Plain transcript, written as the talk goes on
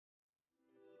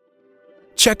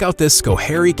Check out this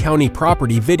Schoharie County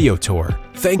property video tour.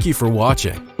 Thank you for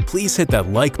watching. Please hit that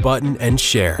like button and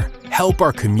share. Help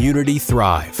our community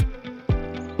thrive.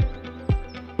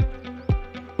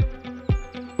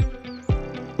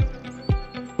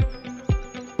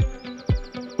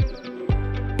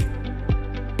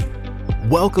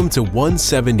 Welcome to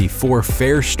 174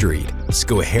 Fair Street,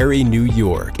 Schoharie, New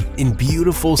York, in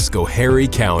beautiful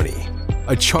Schoharie County.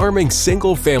 A charming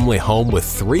single-family home with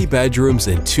 3 bedrooms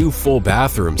and 2 full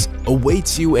bathrooms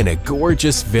awaits you in a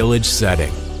gorgeous village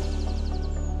setting.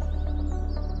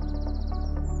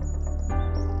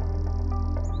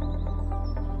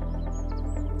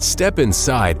 Step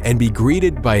inside and be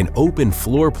greeted by an open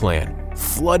floor plan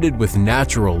flooded with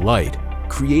natural light,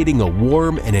 creating a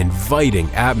warm and inviting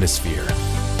atmosphere.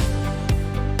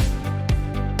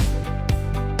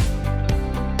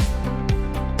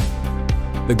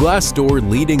 The glass door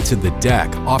leading to the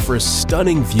deck offers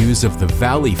stunning views of the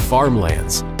valley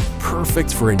farmlands,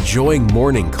 perfect for enjoying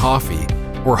morning coffee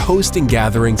or hosting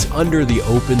gatherings under the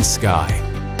open sky.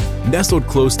 Nestled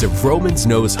close to Vroman's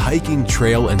Nose hiking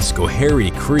trail and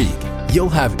Schoharie Creek, you'll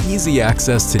have easy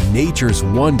access to nature's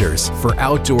wonders for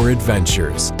outdoor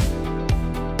adventures.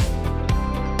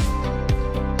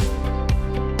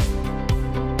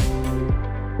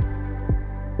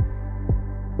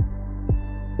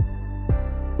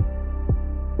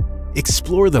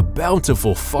 Explore the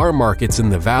bountiful farm markets in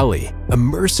the valley,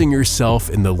 immersing yourself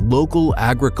in the local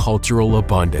agricultural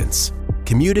abundance.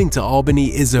 Commuting to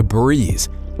Albany is a breeze,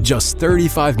 just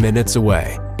 35 minutes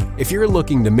away. If you're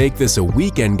looking to make this a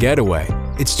weekend getaway,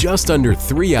 it's just under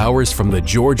 3 hours from the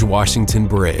George Washington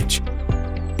Bridge.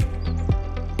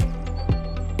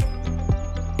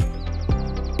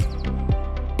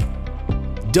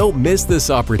 Don't miss this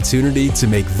opportunity to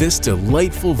make this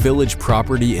delightful village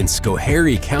property in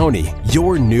Schoharie County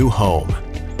your new home.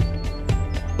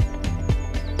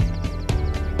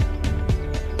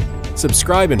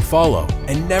 Subscribe and follow,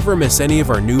 and never miss any of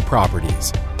our new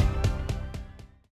properties.